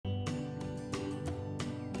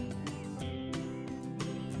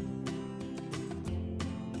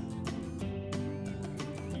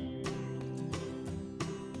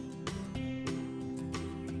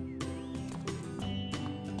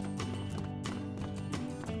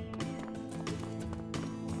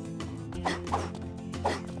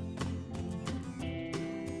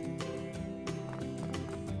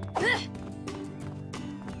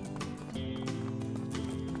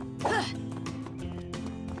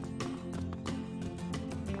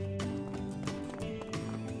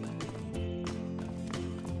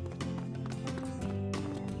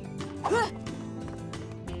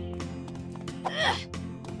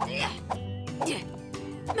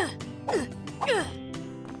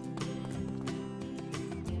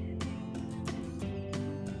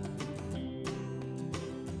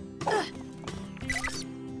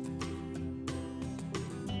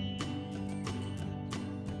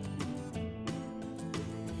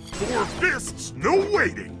Four fists, no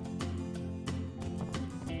waiting!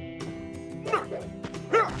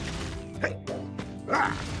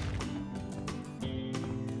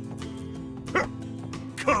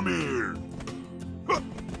 Come here!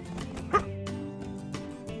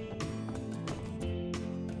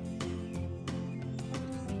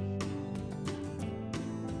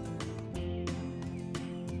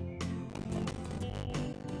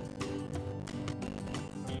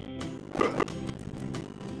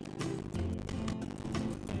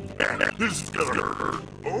 This is gonna hurt.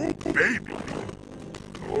 Oh, baby.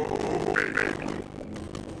 Oh, baby.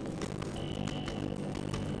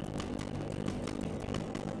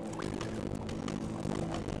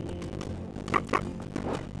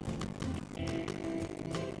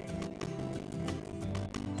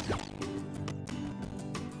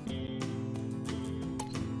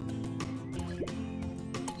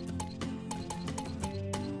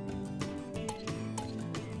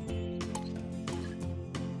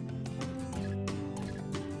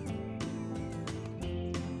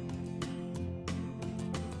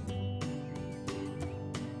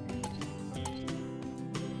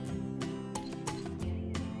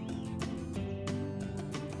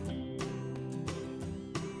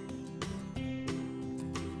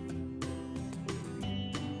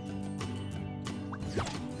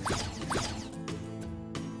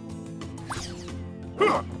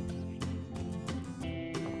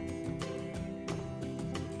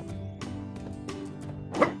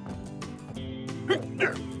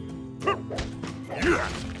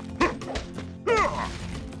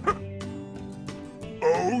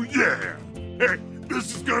 Oh, yeah! Hey,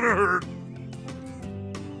 this is gonna hurt!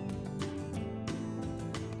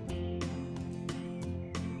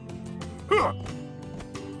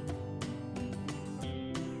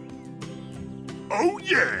 Oh,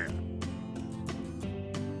 yeah!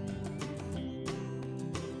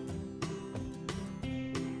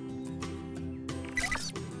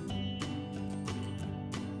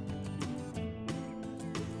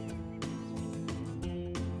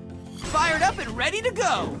 Fired up and ready to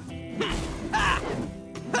go!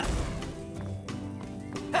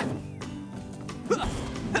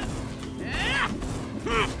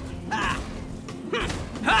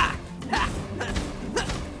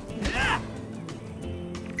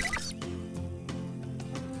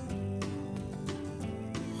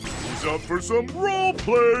 Who's up for some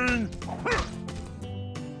role-playing?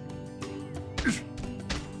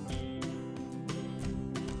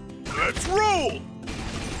 Let's roll!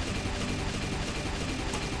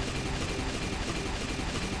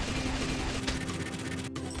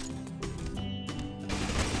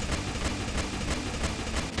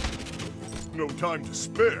 No time to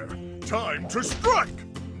spare. Time to strike!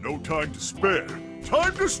 No time to spare.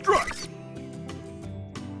 Time to strike!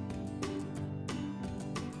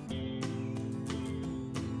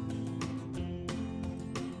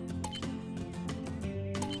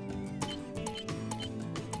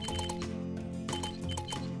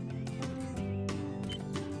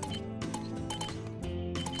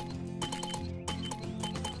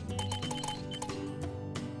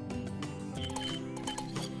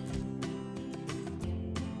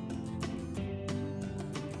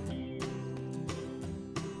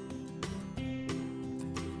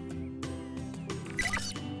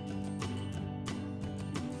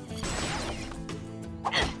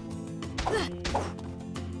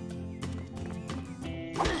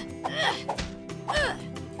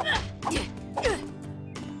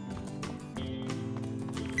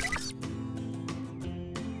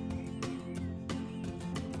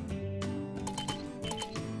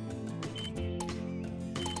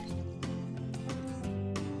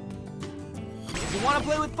 If you want to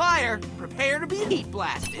play with fire, prepare to be heat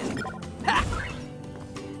blasted. Ha!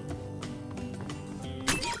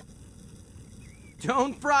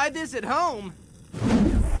 Don't fry this at home.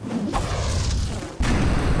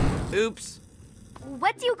 Oops.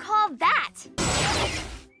 What do you call that?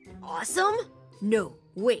 Awesome? No,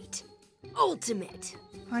 wait. Ultimate.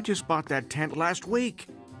 I just bought that tent last week.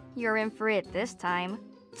 You're in for it this time.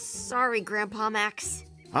 Sorry, Grandpa Max.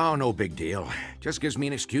 Oh, no big deal. Just gives me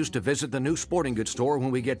an excuse to visit the new sporting goods store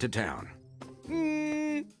when we get to town.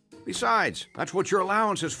 Besides, that's what your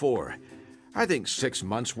allowance is for. I think 6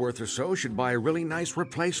 months' worth or so should buy a really nice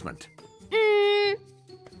replacement.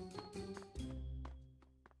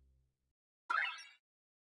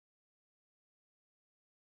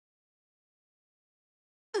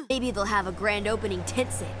 Maybe they'll have a grand opening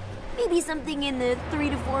tent sale. Maybe something in the 3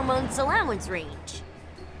 to 4 months allowance range.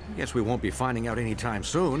 Guess we won't be finding out anytime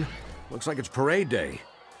soon. Looks like it's parade day.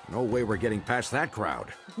 No way we're getting past that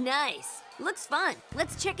crowd. Nice. Looks fun.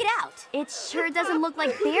 Let's check it out. It sure doesn't look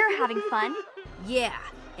like they're having fun. Yeah,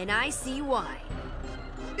 and I see why.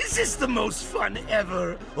 Is this the most fun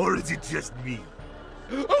ever, or is it just me?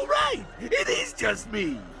 Oh, right! It is just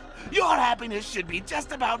me! Your happiness should be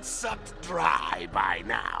just about sucked dry by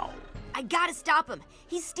now. I gotta stop him.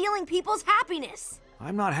 He's stealing people's happiness.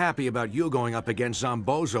 I'm not happy about you going up against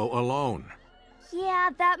Zombozo alone.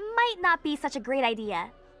 Yeah, that might not be such a great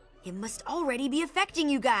idea. It must already be affecting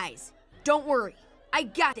you guys. Don't worry. I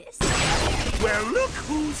got this. Well, look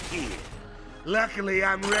who's here. Luckily,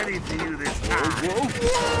 I'm ready for you this time.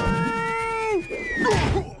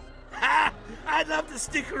 Ha! I'd love to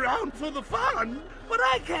stick around for the fun, but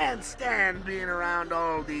I can't stand being around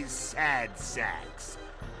all these sad sacks.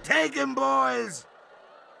 Take 'em, boys!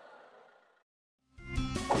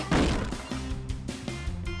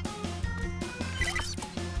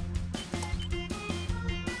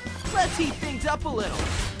 Let's heat things up a little.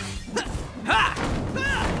 Ha!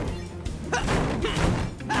 Ha!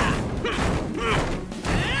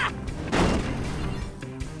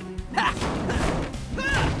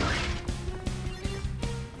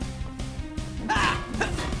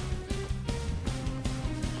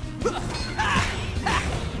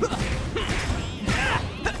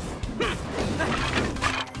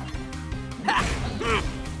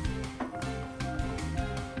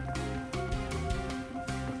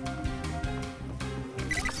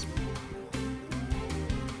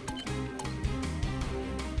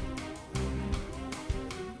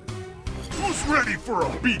 Who's ready for a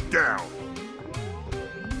beatdown?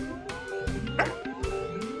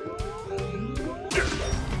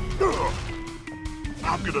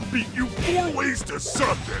 I'm gonna beat you 4 ways to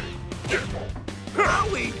Sunday.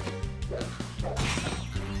 Howie!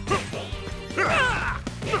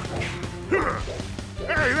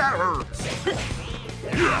 Hey, that hurts.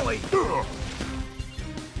 Howie!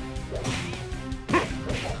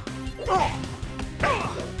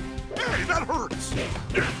 Hey, that hurts.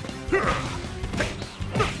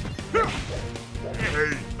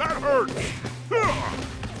 Hey, that hurts.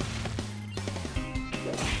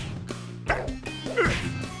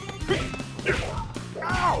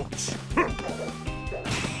 Ouch!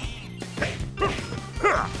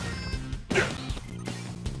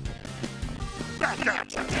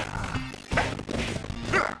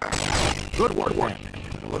 Good work, Gwen.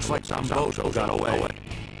 It looks like Zombozo got away.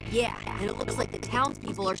 Yeah, and it looks like the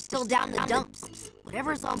townspeople are still down in the dumps.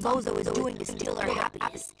 Whatever Zombozo is doing to steal their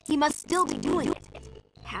happiness, he must still be doing it.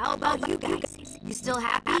 How about you guys? You still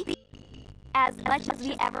happy? As much as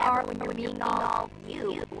we ever are when you're being all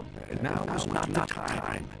you. Now is not the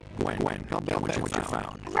time. Gwen, tell me what you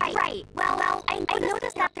found. Right. Well, I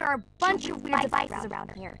noticed that there are a bunch of weird devices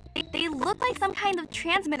around here. They look like some kind of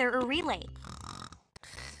transmitter or relay.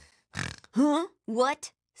 Huh?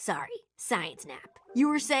 What? Sorry, science nap. You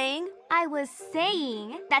were saying? I was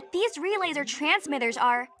saying that these relays or transmitters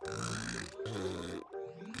are...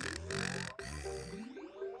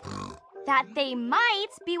 that they might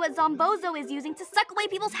be what Zombozo is using to suck away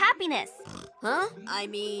people's happiness. Huh? I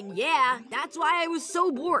mean, yeah, that's why I was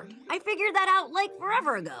so bored. I figured that out like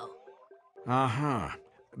forever ago. Uh-huh.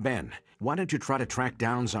 Ben, why don't you try to track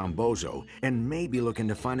down Zombozo and maybe look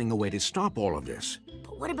into finding a way to stop all of this?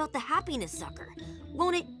 But what about the happiness sucker?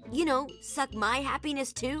 Won't it, suck my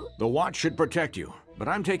happiness too? The watch should protect you, but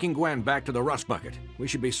I'm taking Gwen back to the rust bucket. We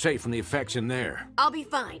should be safe from the effects in there. I'll be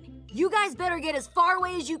fine. You guys better get as far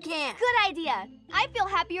away as you can. Good idea. I feel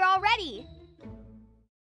happier already.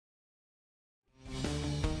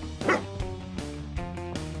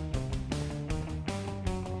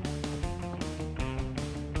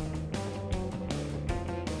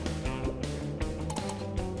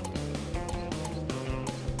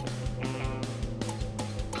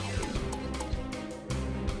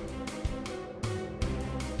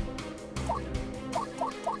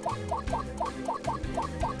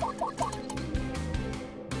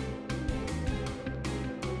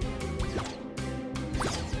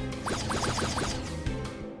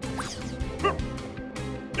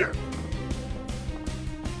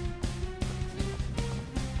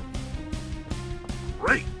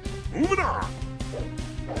 Great. Moving on.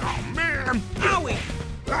 Oh, man. Howie!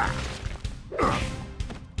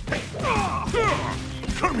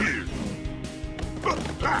 Come here.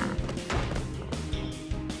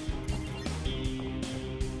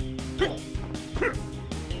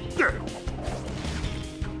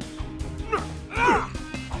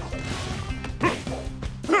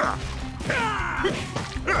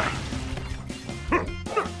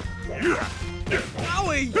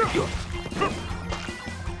 me!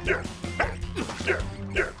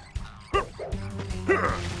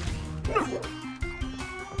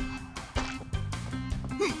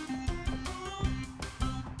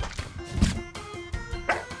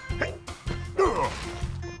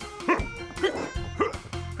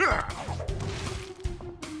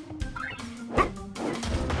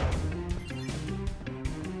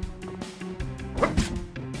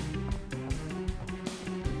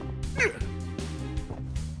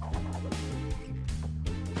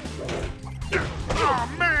 Oh,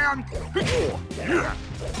 man!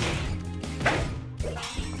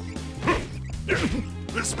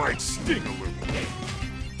 This might sting a little.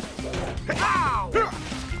 Ow!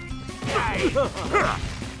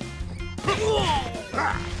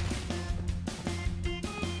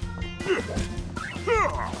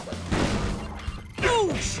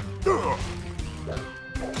 Ouch!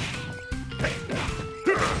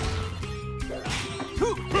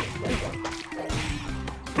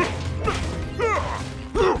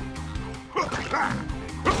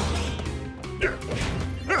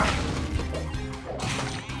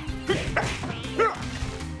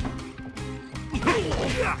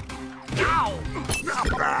 Ow! Not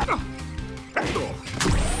bad!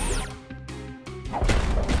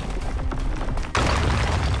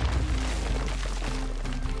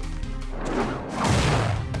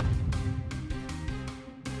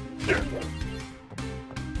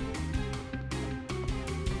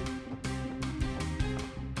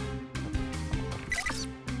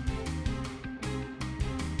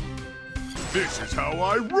 This is how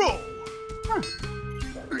I roll!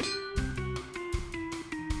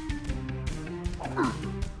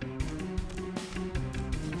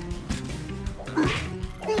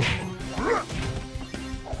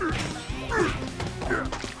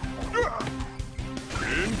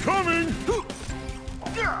 Incoming!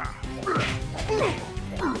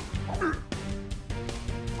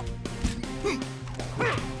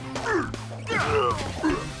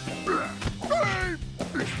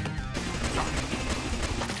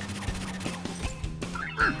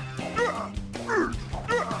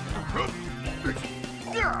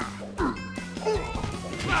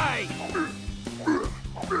 Hey!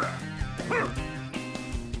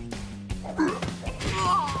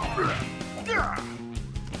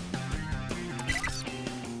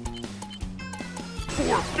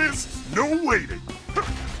 Four fists, no waiting!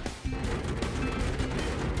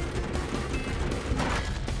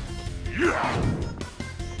 Yeah!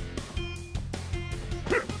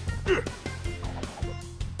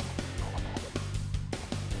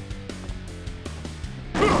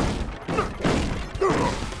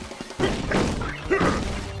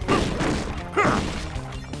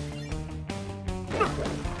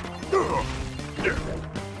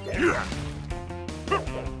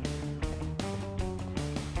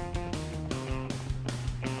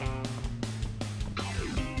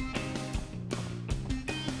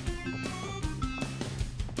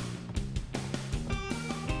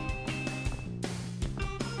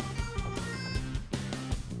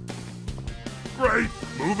 Great,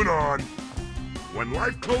 moving on. When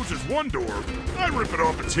life closes one door, I rip it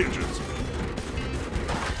off its hinges.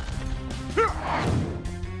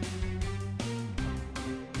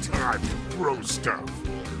 Time to throw stuff.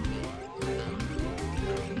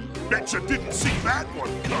 Betcha didn't see that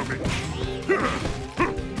one coming.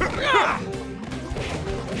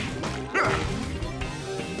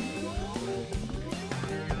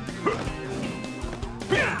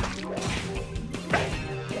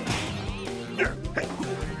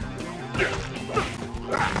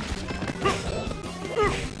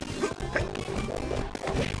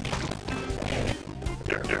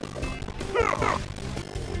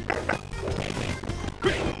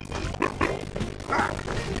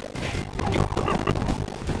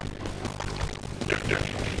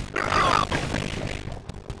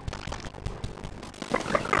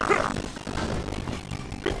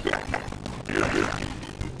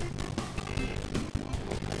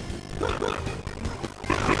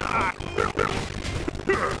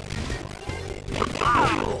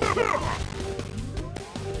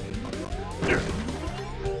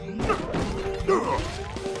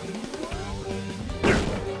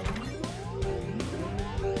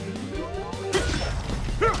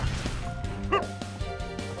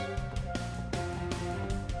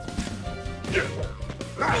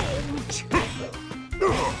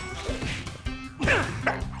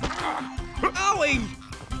 Owie!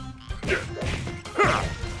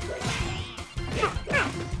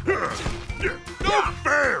 Not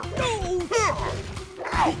fair!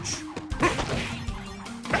 Ouch!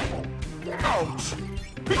 Ouch!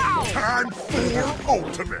 Time for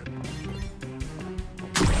ultimate!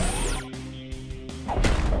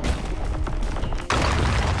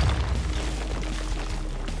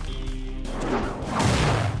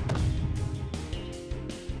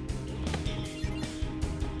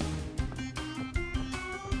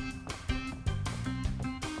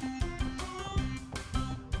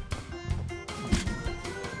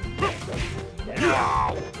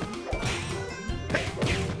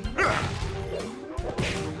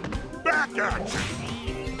 Back at you!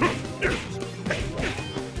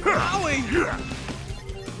 Owie!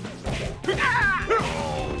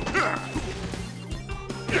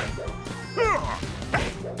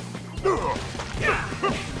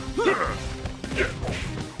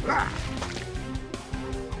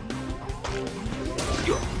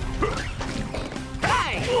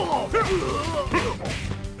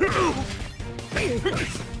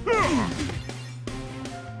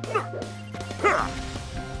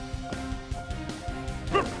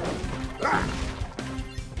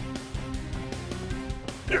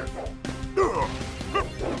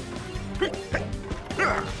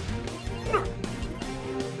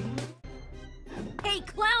 Hey,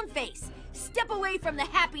 clown face! Step away from the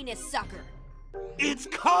happiness sucker! It's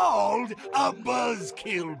called a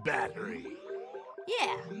buzzkill battery.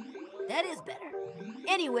 Yeah, that is better.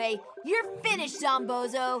 Anyway, you're finished,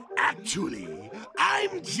 Zombozo. Actually,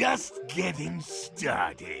 I'm just getting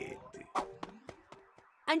started.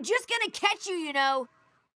 I'm just gonna catch you, you know.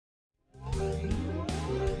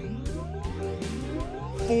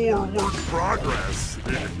 Forward progress.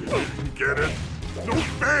 Get it? No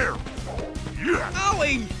fair. Yeah.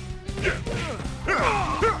 Owie!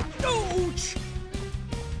 Ouch!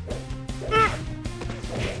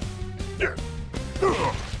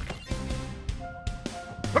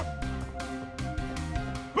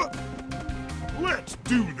 Let's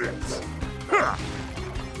do this.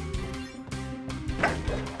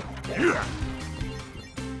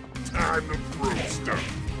 Time to throw stuff.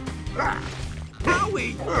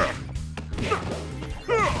 Owie!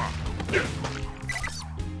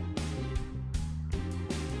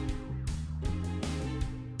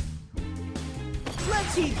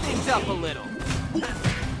 Let's heat things up a little.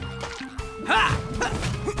 Ha!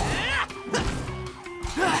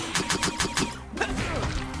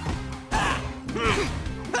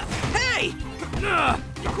 Hey!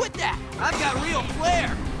 Quit that! I've got real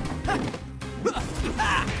flair!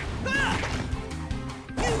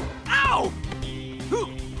 Ow!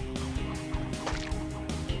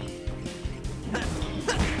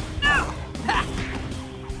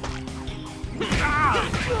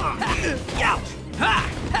 Ouch!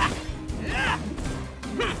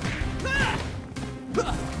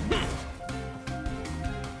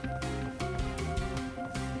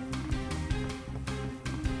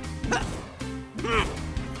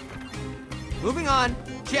 Moving on.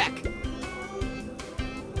 Check.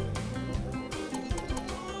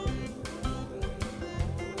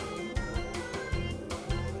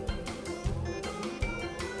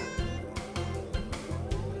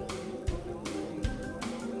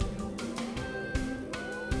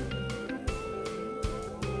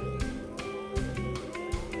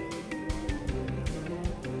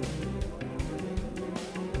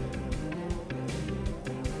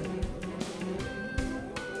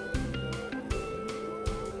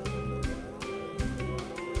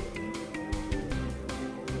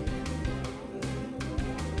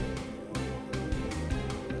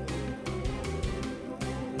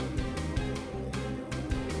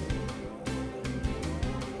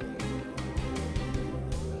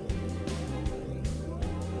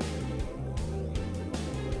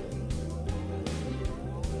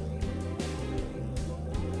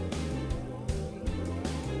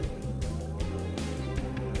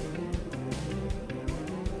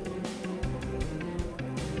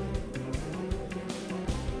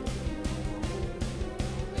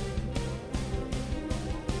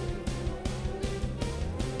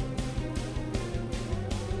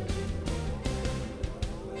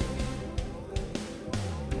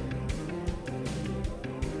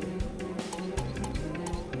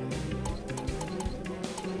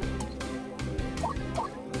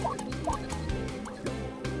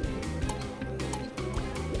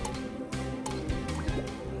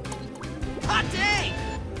 Hot day!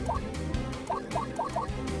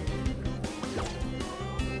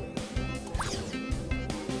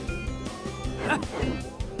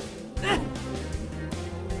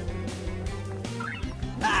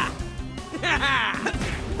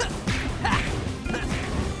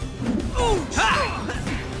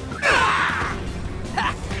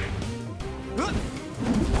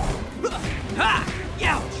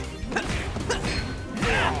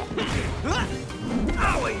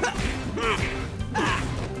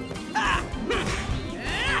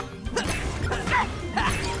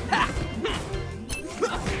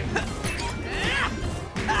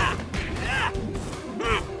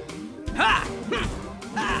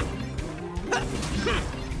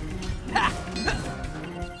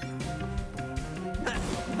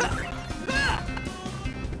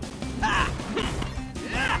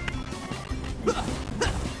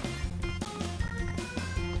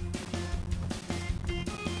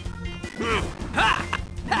 Get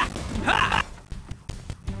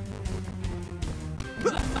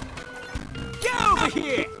over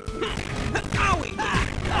here! Owie!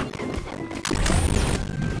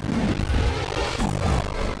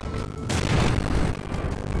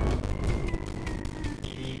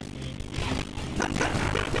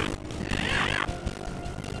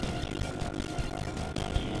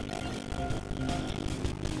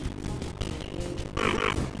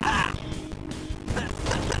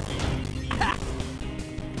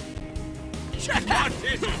 Check out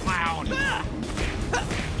this clown!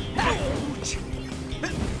 Ouch!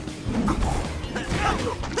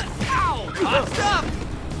 Ow! Popped up!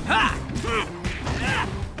 Ha!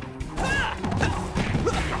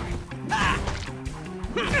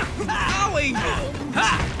 Owie! Ha!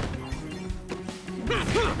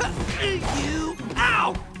 You! Ow!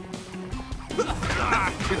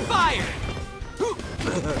 You're fired!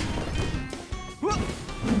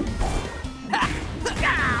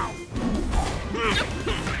 Ow!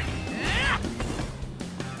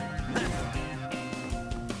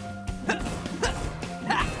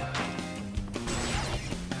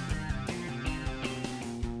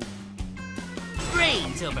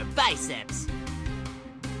 Brains over biceps.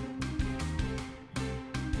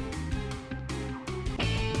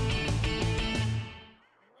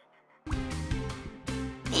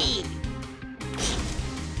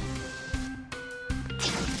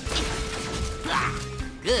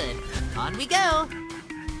 Good. On we go. I'll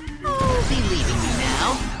be leaving you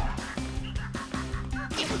now.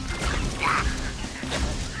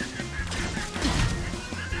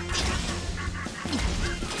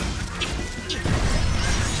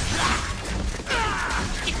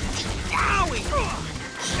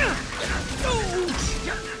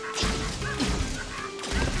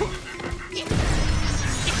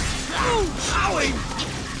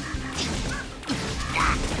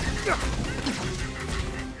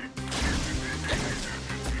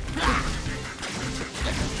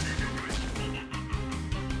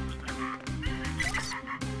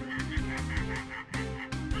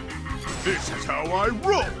 This is how I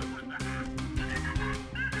roll!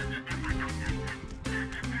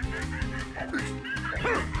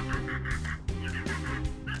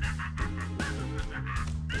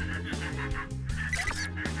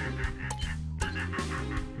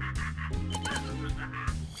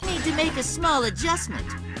 Need to make a small adjustment.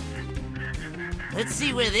 Let's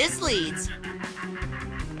see where this leads.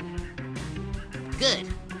 Good.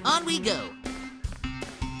 On we go.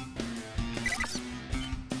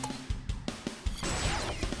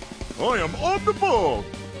 I am on the ball!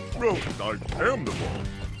 Well, I am the ball.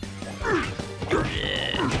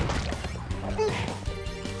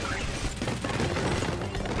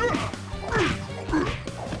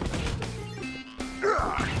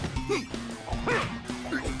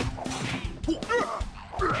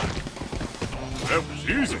 That was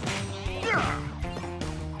easy.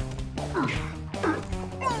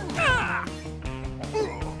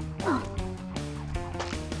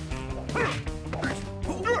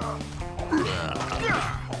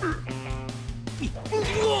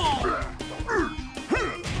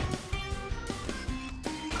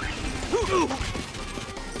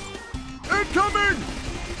 Incoming!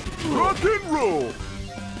 Rock and roll!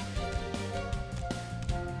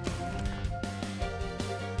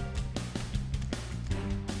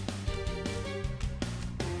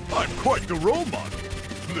 I'm quite the role model.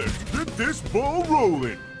 Let's get this ball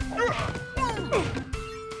rolling. Hey,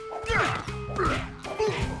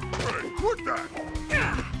 quit that!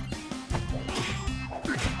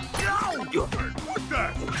 Hey, quit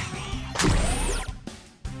that!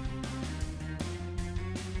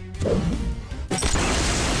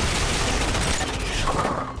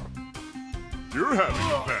 You're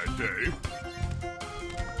having a bad day.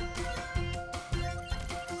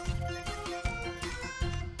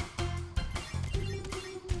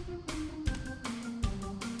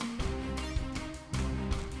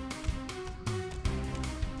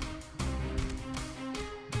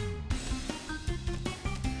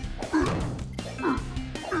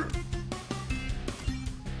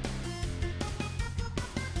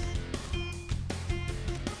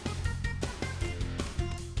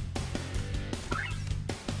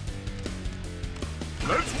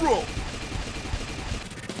 Let's roll!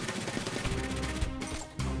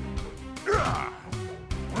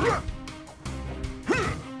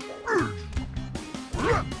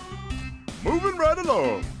 Moving right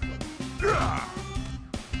along.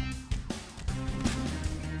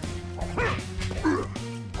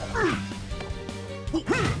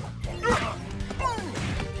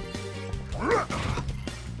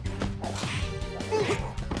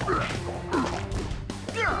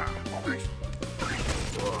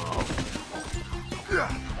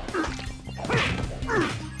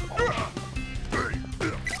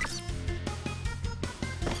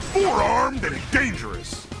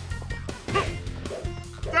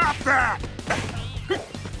 that!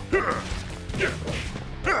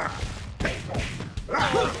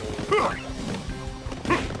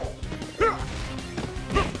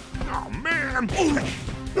 Oh, man!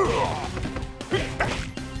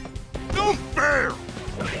 No fair!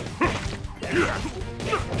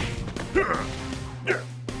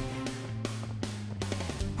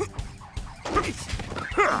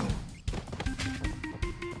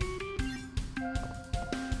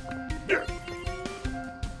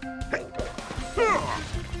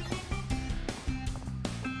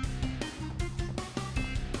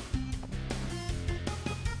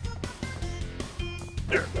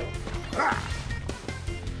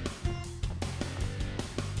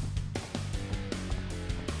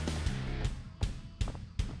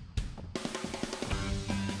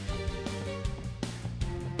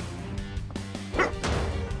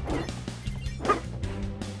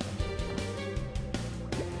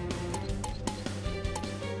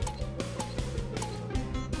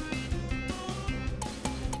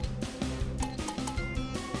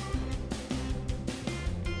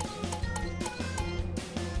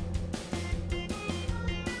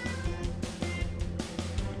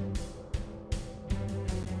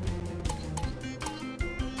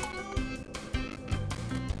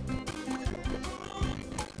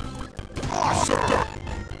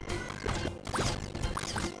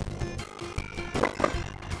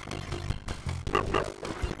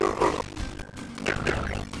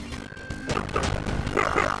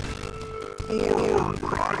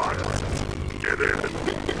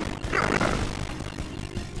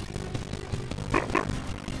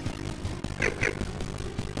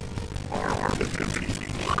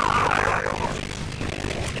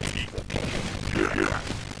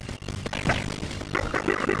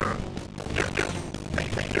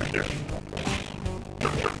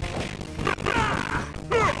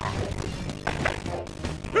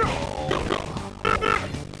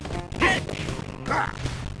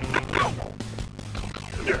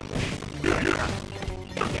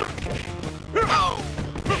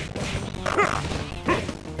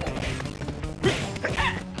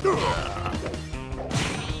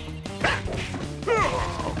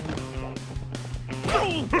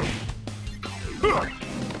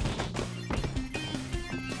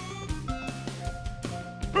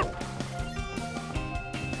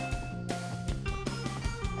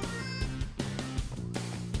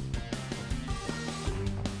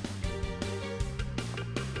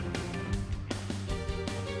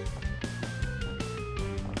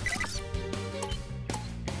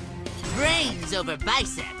 Brains over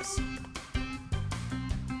biceps.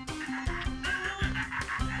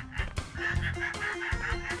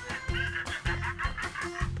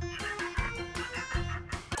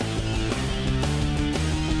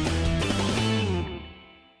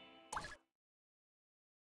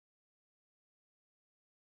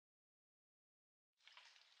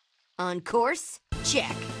 On course?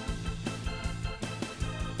 Check.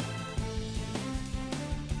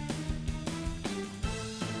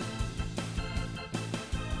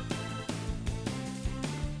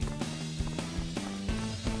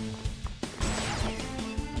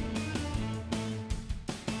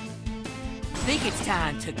 Think it's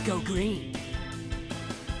time to go green.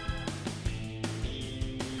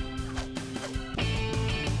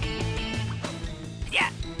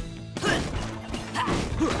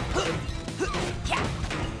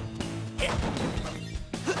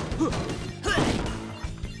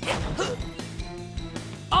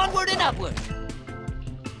 Onward and upward.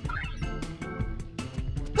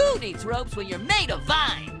 Who needs ropes when you're made of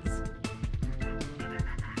vines?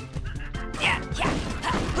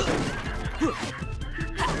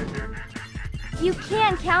 You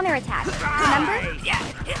can counterattack, remember?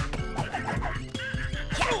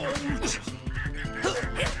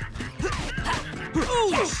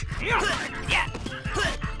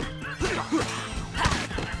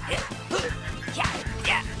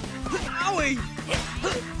 Owie!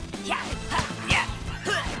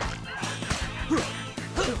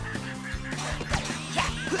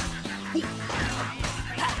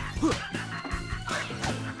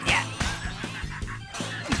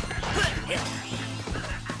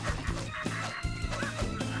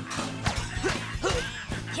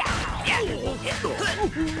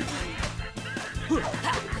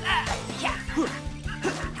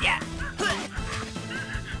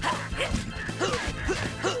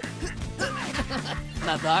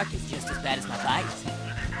 My bark is just as bad as my bite.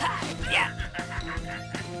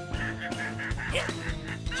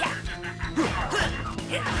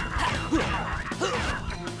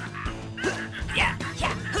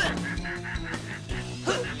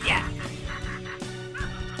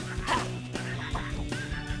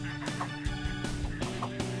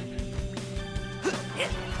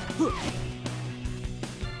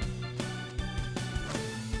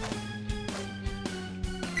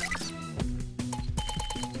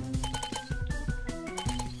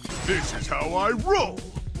 This is how I roll.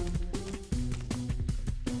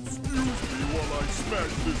 Excuse me while I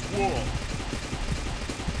smash this wall.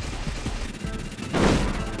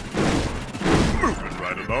 Moving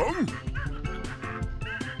right along.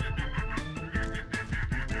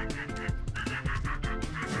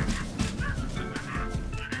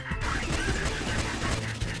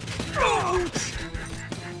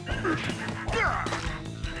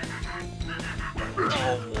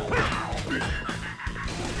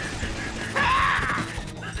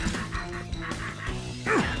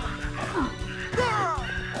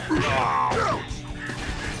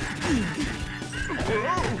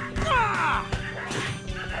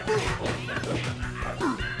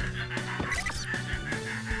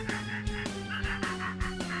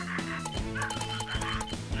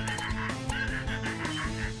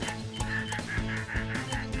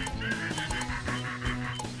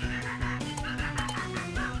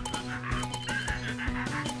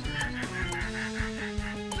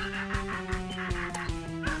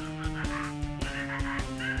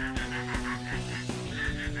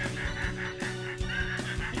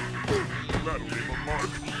 That'll leave a mark.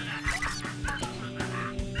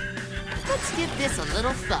 Let's give this a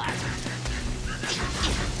little thought.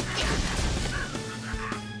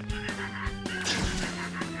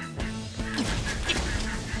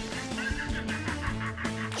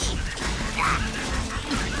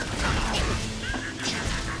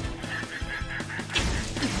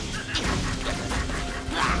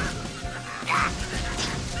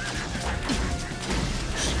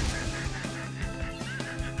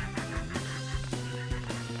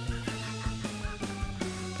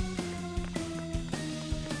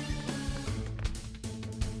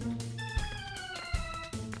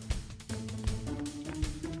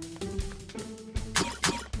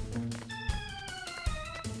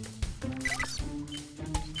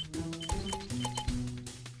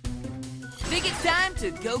 Think it's time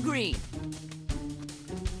to go green.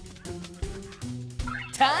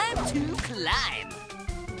 Time to climb.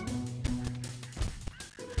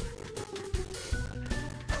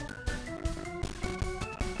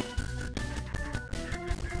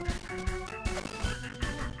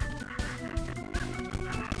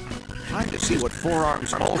 Time to see what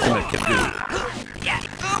Forearm's ultimate can do.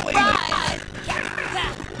 Bye.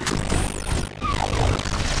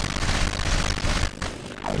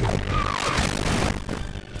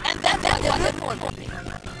 And that's a good one.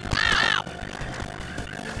 Ow!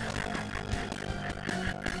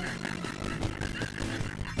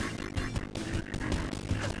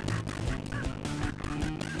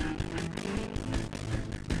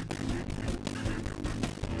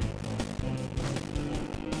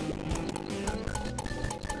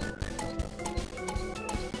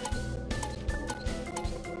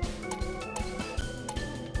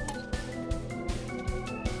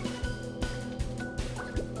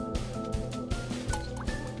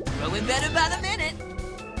 Growing better by the minute.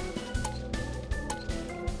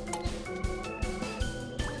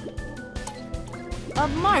 A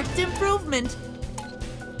marked improvement.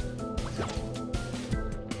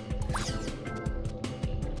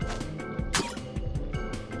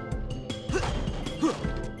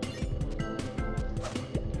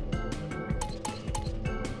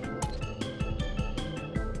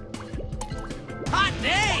 Hot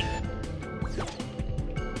dang!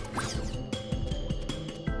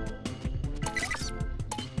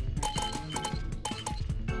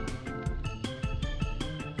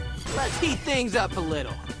 Let's heat things up a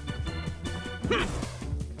little.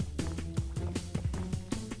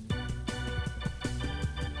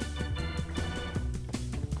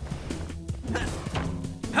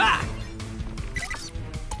 Ha!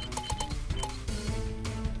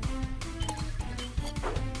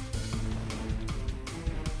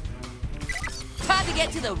 Time to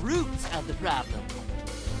get to the roots of the problem.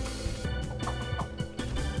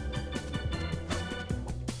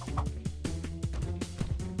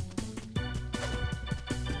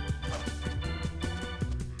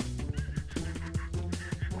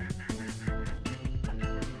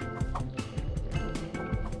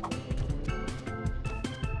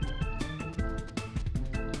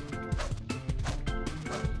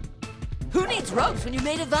 Who needs ropes when you're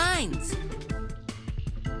made of vines?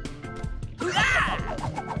 Hurrah!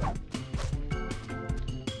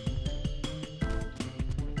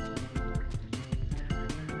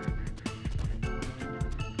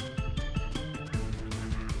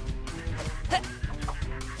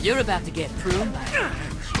 You're about to get pruned by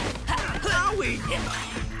Owie!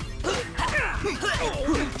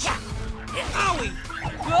 Owie!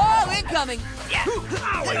 Oh, incoming!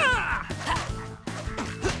 Ow!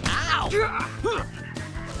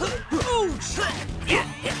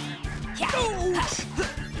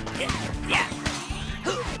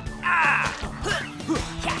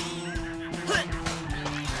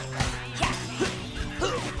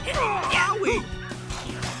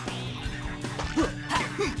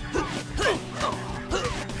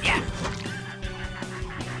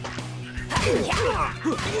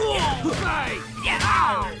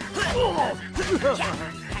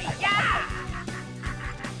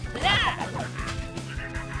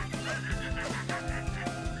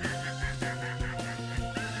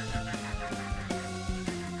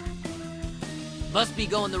 Must be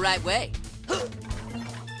going the right way.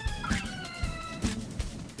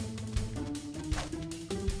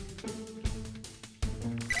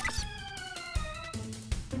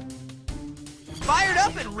 Fired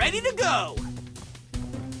up and ready to go!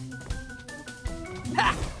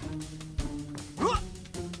 Ha!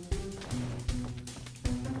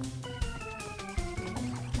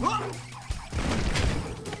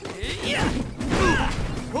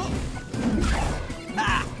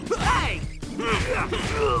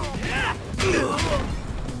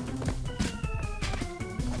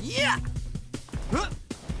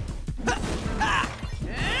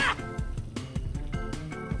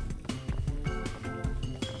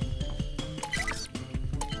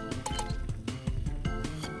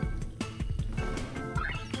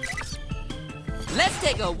 Let's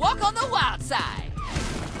take a walk on the wild side.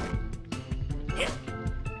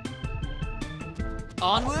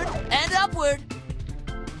 Onward and upward.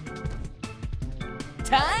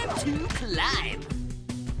 Time to climb.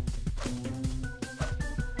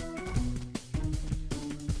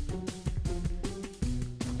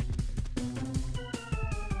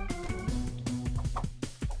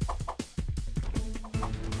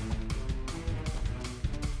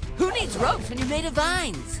 Who needs ropes when you're made of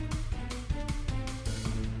vines?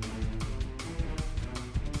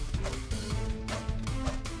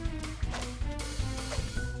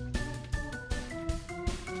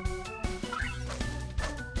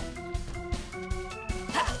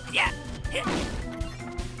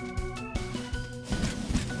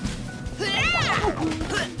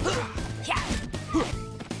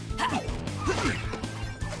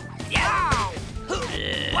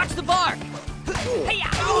 Watch the bark!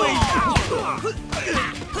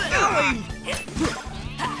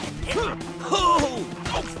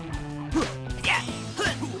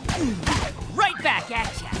 Right back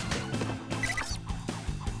at ya!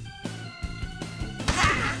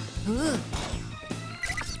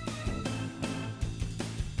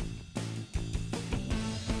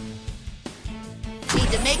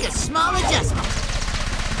 Need to make a small adjustment.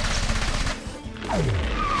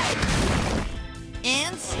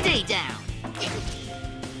 And stay down.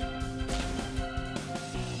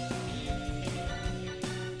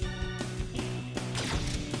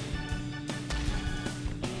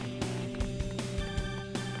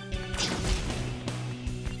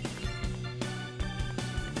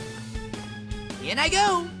 In I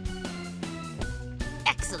go.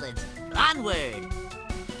 Excellent. Onward.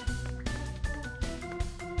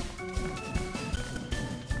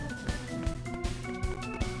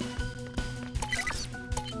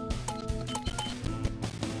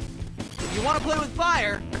 If you want to play with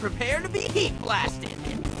fire, prepare to be heat blasted.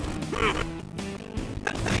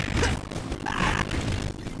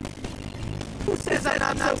 Who says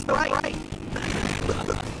I'm not so bright?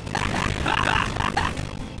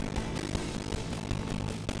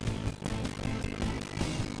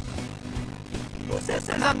 Who says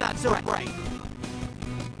I'm not so bright?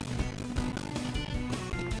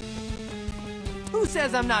 Who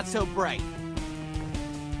says I'm not so bright?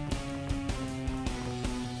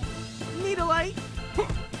 Need a light?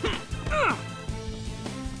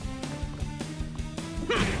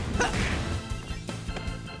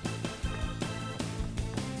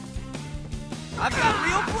 I've got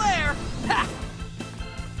real flair! Ha!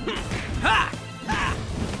 Ha!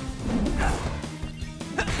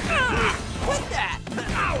 Quit that!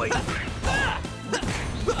 Owie!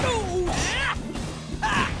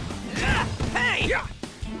 Hey!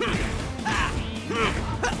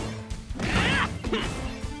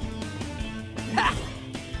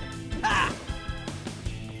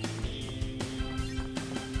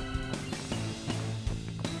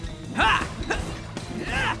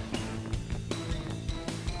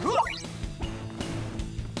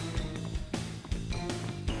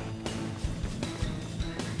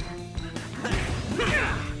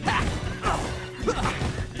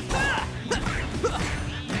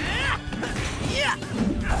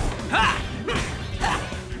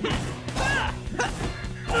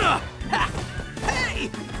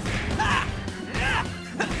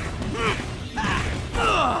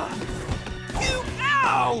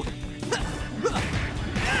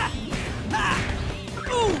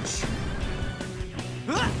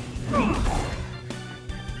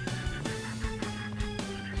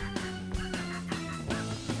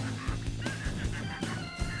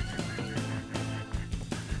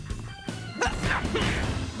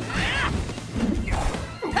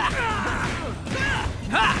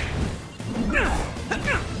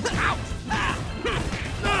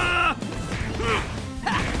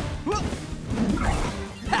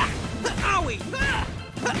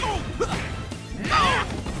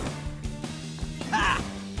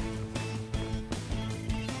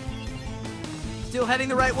 heading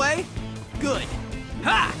the right way? Good.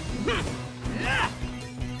 Ha!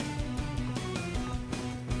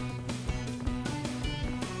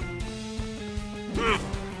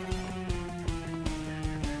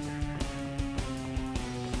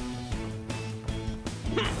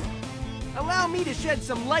 Allow me to shed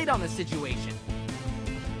some light on the situation.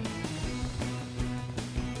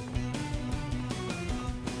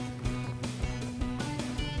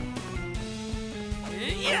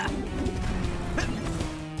 Yeah.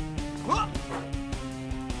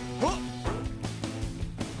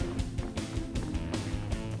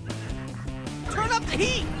 Turn up the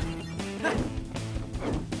heat.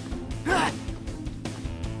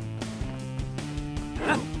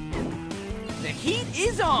 The heat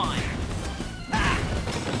is on.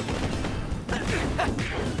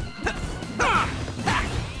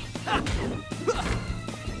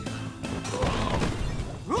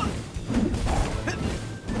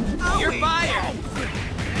 You're fired!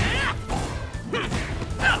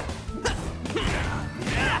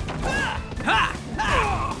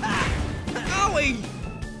 Owie!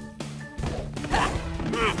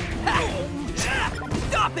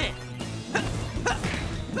 Stop it!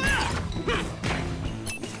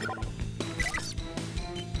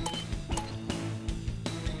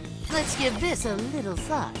 Let's give this a little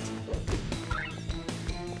thought.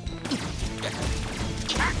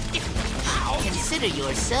 Consider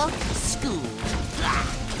yourself schooled.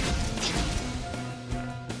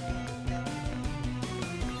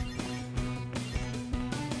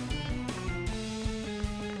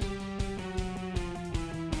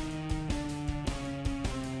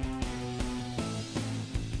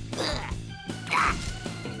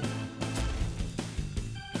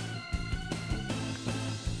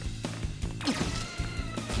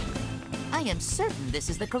 I am certain this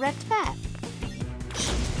is the correct path.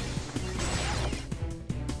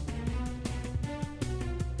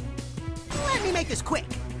 Let me make this quick.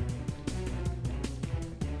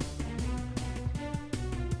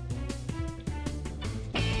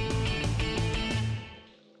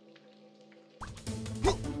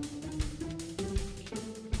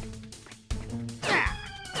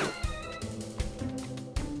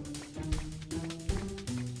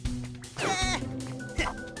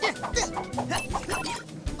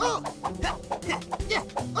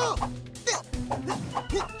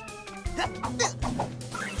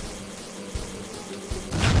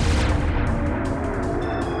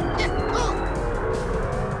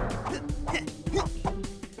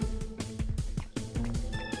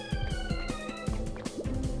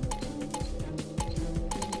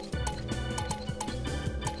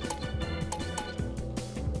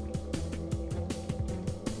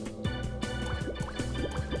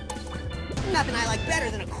 Nothing I like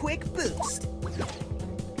better than a quick boost.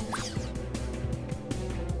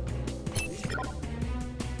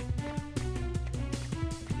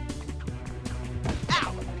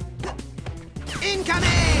 Ow! Incoming!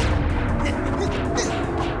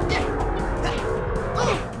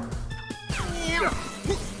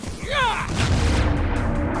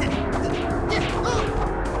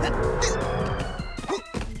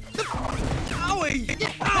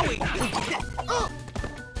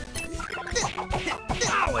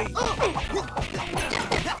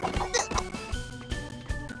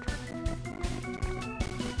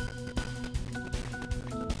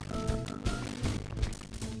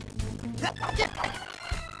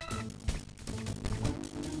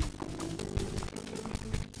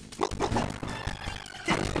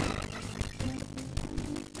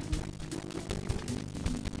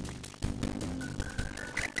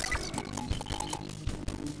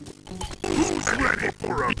 Who's ready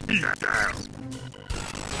for a beatdown?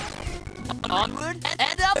 Onward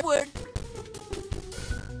and upward.